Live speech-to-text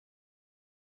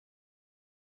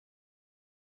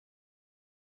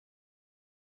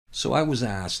So I was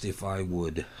asked if I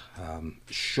would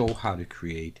show how to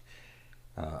create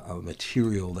a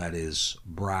material that is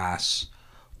brass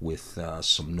with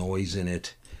some noise in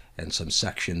it and some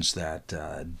sections that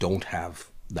don't have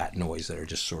that noise, that are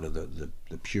just sort of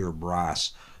the pure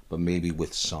brass, but maybe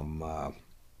with some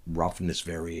roughness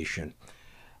variation.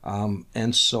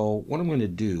 And so what I'm going to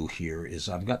do here is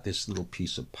I've got this little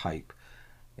piece of pipe,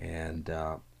 and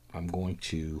I'm going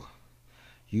to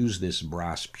use this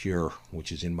brass pure, which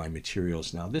is in my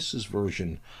materials. Now this is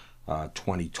version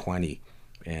 2020,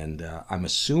 and I'm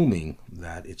assuming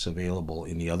that it's available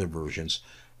in the other versions.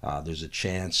 There's a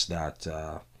chance that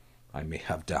I may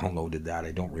have downloaded that,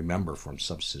 I don't remember, from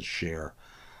Substance Share.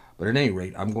 But at any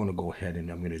rate, I'm going to go ahead and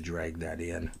I'm going to drag that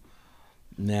in.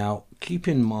 Now keep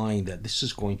in mind that this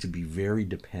is going to be very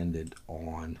dependent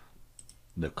on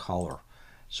the color.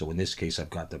 So in this case I've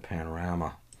got the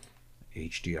panorama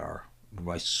HDR. If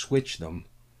I switch them,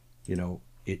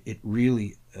 it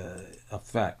really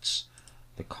affects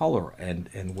the color,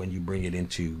 and when you bring it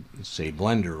into, say,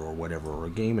 Blender or whatever, or a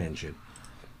game engine.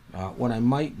 What I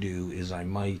might do is I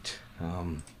might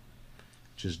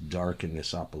just darken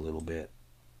this up a little bit.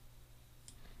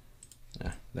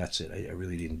 That's it. I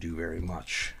really didn't do very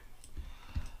much.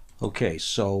 Okay,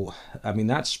 so I mean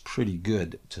that's pretty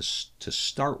good to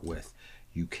start with.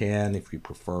 You can, if you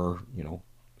prefer,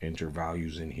 enter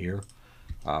values in here,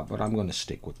 but I'm going to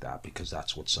stick with that because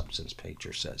that's what Substance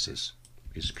Painter says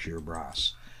is pure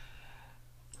brass.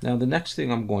 Now the next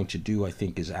thing I'm going to do, I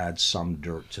think, is add some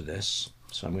dirt to this.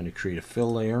 So I'm going to create a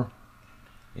fill layer,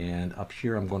 and up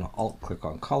here I'm going to alt click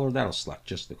on color. That'll select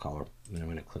just the color, and then I'm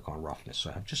going to click on roughness. So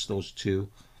I have just those two,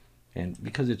 and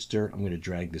because it's dirt, I'm going to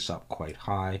drag this up quite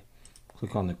high,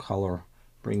 click on the color,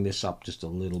 bring this up just a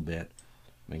little bit,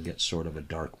 and get sort of a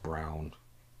dark brown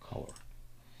color.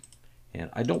 And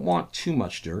I don't want too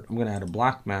much dirt. I'm going to add a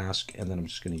black mask, and then I'm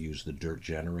just going to use the dirt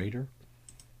generator,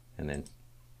 and then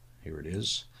here it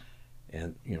is.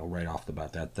 And right off the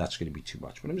bat, that's going to be too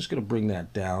much, but I'm just going to bring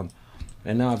that down.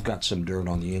 And now I've got some dirt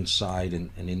on the inside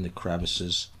and in the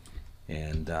crevices,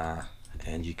 and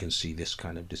you can see this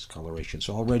kind of discoloration.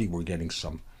 So already we're getting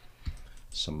some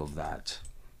of that.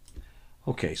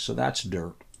 Okay, so that's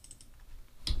dirt.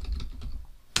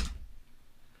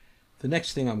 The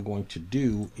next thing I'm going to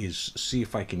do is see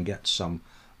if I can get some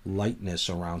lightness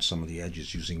around some of the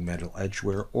edges using metal edge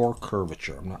wear or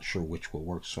curvature. I'm not sure which will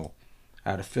work. So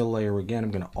add a fill layer again.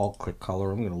 I'm going to alt click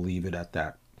color. I'm going to leave it at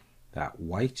that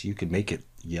white. You can make it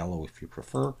yellow if you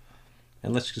prefer.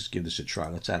 And let's just give this a try.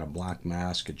 Let's add a black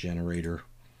mask, a generator,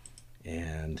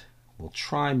 and we'll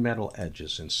try metal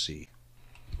edges and see.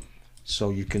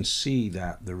 So you can see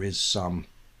that there is some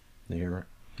there.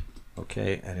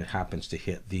 Okay, and it happens to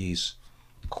hit these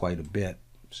quite a bit.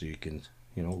 So you can,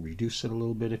 reduce it a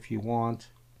little bit if you want.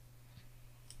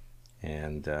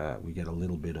 And we get a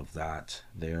little bit of that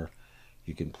there.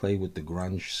 You can play with the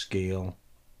grunge scale,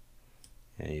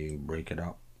 and you can break it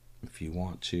up if you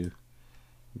want to.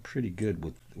 I'm pretty good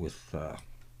with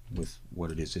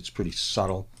what it is. It's pretty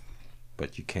subtle,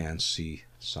 but you can see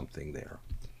something there.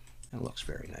 It looks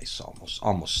very nice,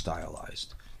 almost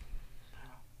stylized.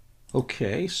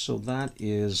 Okay, so that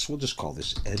is, we'll just call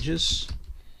this edges.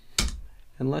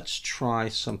 And let's try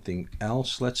something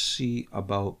else. Let's see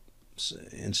about,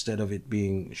 instead of it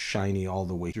being shiny all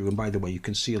the way through, and by the way, you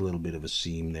can see a little bit of a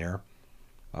seam there.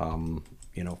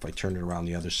 If I turn it around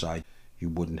the other side, you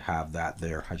wouldn't have that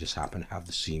there. I just happen to have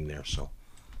the seam there, so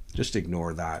just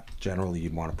ignore that. Generally,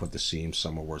 you'd want to put the seam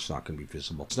somewhere where it's not going to be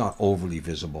visible. It's not overly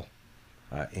visible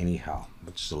anyhow,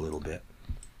 but just a little bit,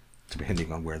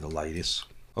 depending on where the light is.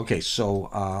 Okay,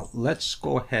 so let's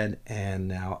go ahead and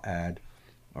now add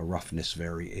a roughness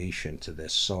variation to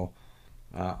this. So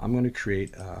I'm going to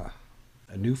create a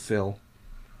new fill.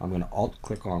 I'm going to alt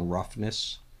click on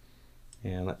roughness,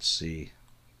 and let's see,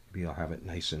 maybe I'll have it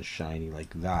nice and shiny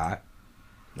like that.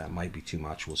 That might be too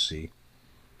much, we'll see.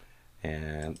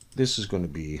 And this is going to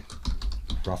be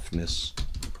roughness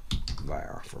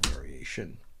var for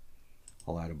variation.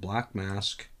 I'll add a black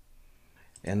mask,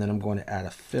 and then I'm going to add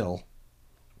a fill.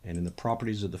 And in the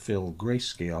properties of the fill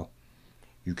grayscale,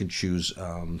 you can choose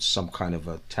some kind of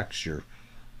a texture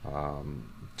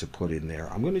to put in there.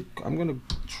 I'm gonna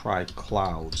try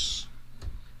clouds,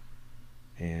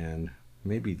 and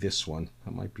maybe this one.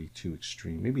 That might be too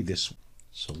extreme. Maybe this one.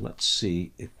 So let's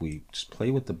see if we just play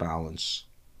with the balance,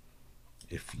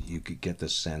 if you could get the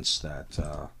sense that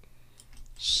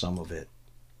some of it.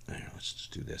 Let's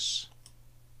just do this.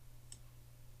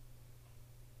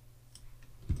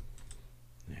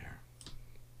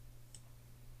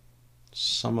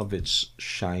 Some of it's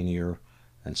shinier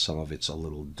and some of it's a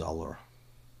little duller.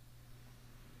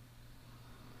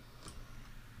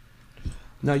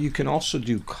 Now you can also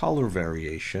do color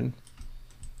variation,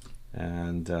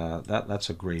 and that's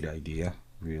a great idea,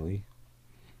 really.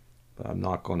 But I'm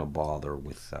not going to bother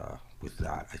with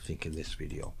that, I think, in this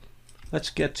video. Let's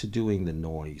get to doing the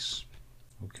noise.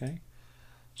 Okay,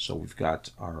 so we've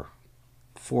got our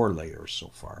 4 layers so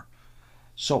far.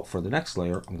 So for the next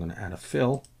layer, I'm going to add a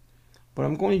fill, but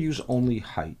I'm going to use only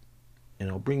height, and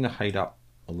I'll bring the height up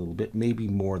a little bit, maybe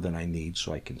more than I need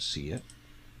so I can see it.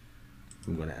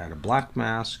 I'm going to add a black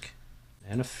mask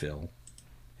and a fill,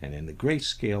 and in the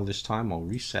grayscale this time I'll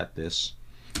reset this,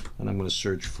 and I'm going to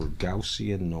search for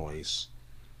Gaussian noise.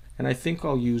 And I think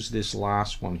I'll use this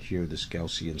last one here, this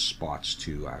Gaussian spots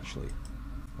too, actually.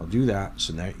 I'll do that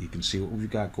so now you can see what we've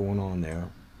got going on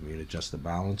there. I'm going to adjust the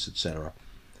balance, etc.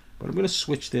 But I'm going to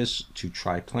switch this to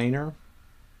triplanar,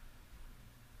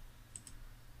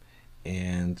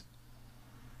 and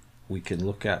we can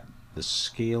look at the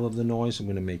scale of the noise. I'm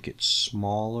going to make it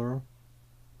smaller.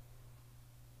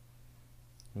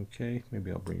 Okay,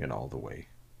 maybe I'll bring it all the way.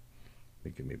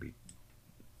 Make it maybe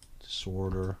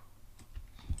disorder.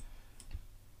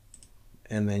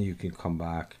 And then you can come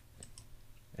back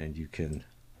and you can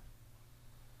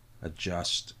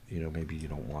adjust, maybe you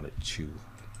don't want it too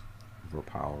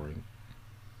overpowering.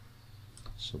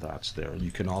 So that's there. And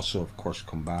you can also, of course,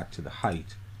 come back to the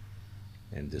height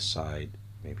and decide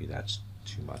maybe that's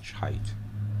too much height.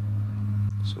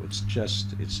 So it's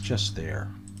just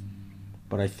there.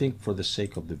 But I think for the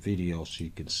sake of the video, so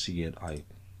you can see it, I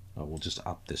will just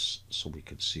up this so we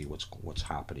can see what's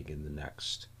happening in the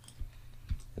next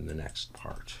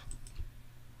part.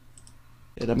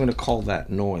 And I'm going to call that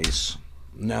noise.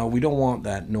 Now we don't want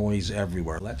that noise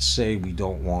everywhere. Let's say we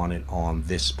don't want it on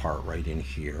this part right in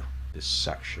here, this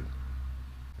section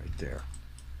right there.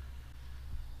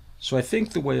 So I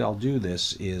think the way I'll do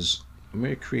this is I'm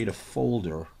going to create a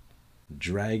folder,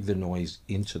 drag the noise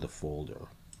into the folder,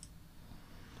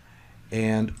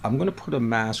 and I'm going to put a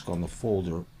mask on the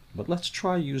folder, but let's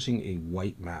try using a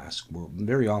white mask. We'll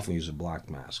very often use a black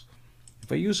mask.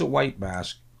 If I use a white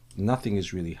mask, nothing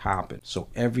has really happened, so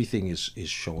everything is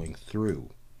showing through.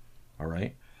 All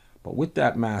right, but with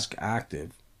that mask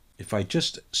active, if I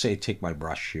just say take my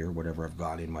brush here, whatever I've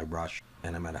got in my brush,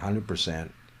 and I'm at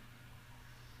 100%,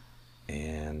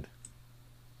 and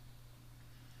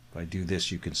if I do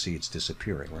this, you can see it's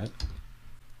disappearing, right?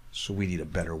 So we need a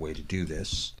better way to do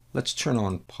this. Let's turn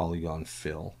on polygon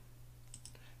fill.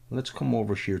 Let's come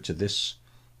over here to this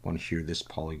one here, this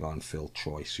polygon fill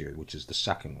choice here, which is the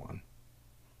second one.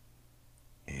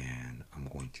 And I'm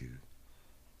going to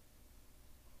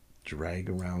drag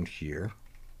around here.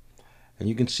 And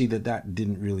you can see that that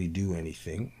didn't really do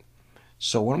anything.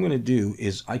 So what I'm going to do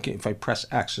is if I press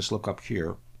X, just look up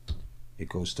here, it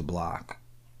goes to black.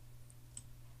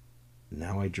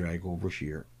 Now I drag over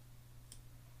here.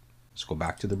 Let's go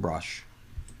back to the brush,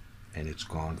 and it's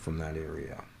gone from that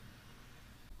area.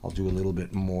 I'll do a little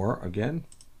bit more again.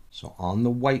 So on the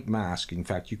white mask, in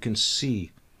fact, you can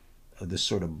see this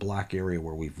sort of black area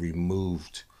where we've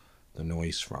removed the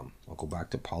noise from. I'll go back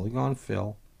to polygon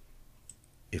fill.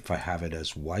 If I have it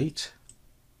as white,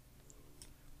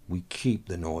 we keep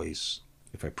the noise.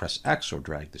 If I press X or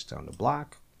drag this down to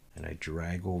black, and I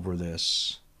drag over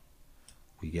this,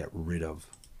 we get rid of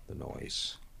the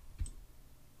noise.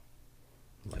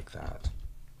 Like that.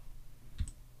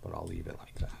 But I'll leave it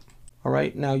like that. All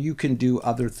right, now you can do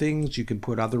other things. You can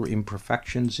put other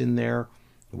imperfections in there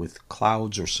with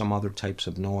clouds or some other types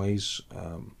of noise.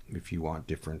 If you want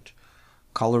different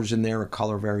colors in there, a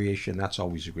color variation, that's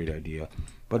always a great idea.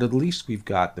 But at least we've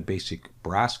got the basic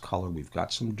brass color. We've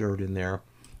got some dirt in there.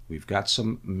 We've got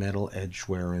some metal edge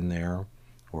wear in there,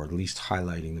 or at least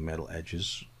highlighting the metal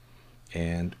edges.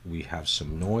 And we have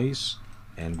some noise,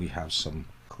 and we have some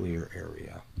clear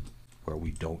area where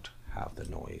we don't have the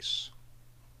noise.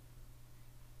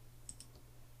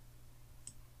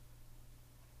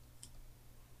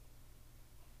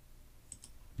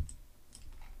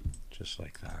 Just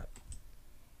like that.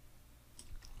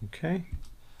 Okay.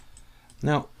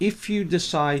 Now, if you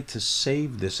decide to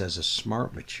save this as a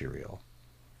smart material,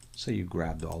 say you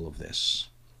grabbed all of this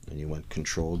and you went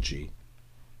Control G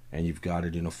and you've got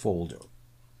it in a folder.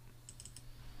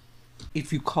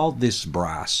 If you called this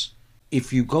brass,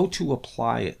 if you go to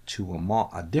apply it to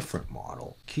a different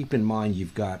model, keep in mind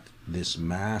you've got this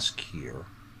mask here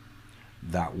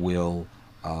that will,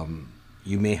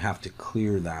 you may have to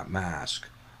clear that mask.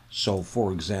 So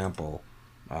for example,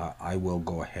 I will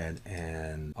go ahead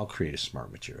and I'll create a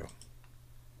smart material.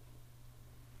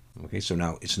 Okay, so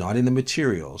now it's not in the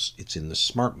materials, it's in the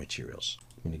smart materials.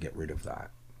 I'm going to get rid of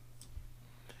that.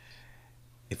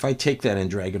 If I take that and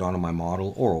drag it onto my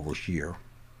model or over here,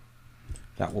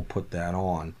 that will put that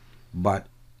on. But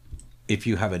if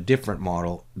you have a different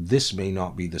model, this may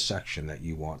not be the section that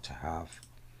you want to have.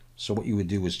 So what you would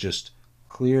do is just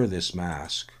clear this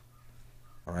mask,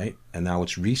 all right? And now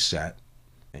it's reset,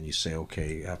 and you say,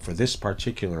 okay, for this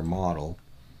particular model,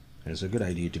 it's a good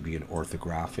idea to be an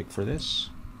orthographic for this.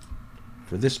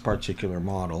 For this particular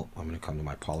model, I'm going to come to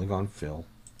my polygon fill.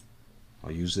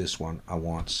 I'll use this one. I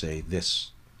want, say,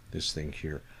 this thing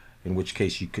here, in which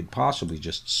case you could possibly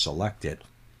just select it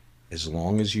as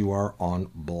long as you are on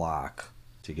black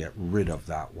to get rid of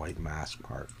that white mask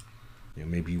part. You know,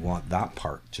 maybe you want that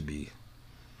part to be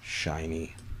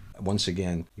shiny. Once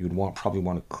again, you would probably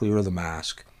want to clear the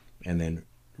mask and then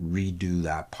redo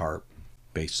that part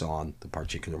based on the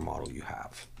particular model you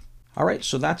have. All right,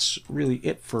 so that's really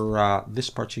it for this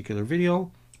particular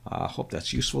video. I hope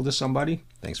that's useful to somebody.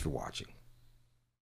 Thanks for watching.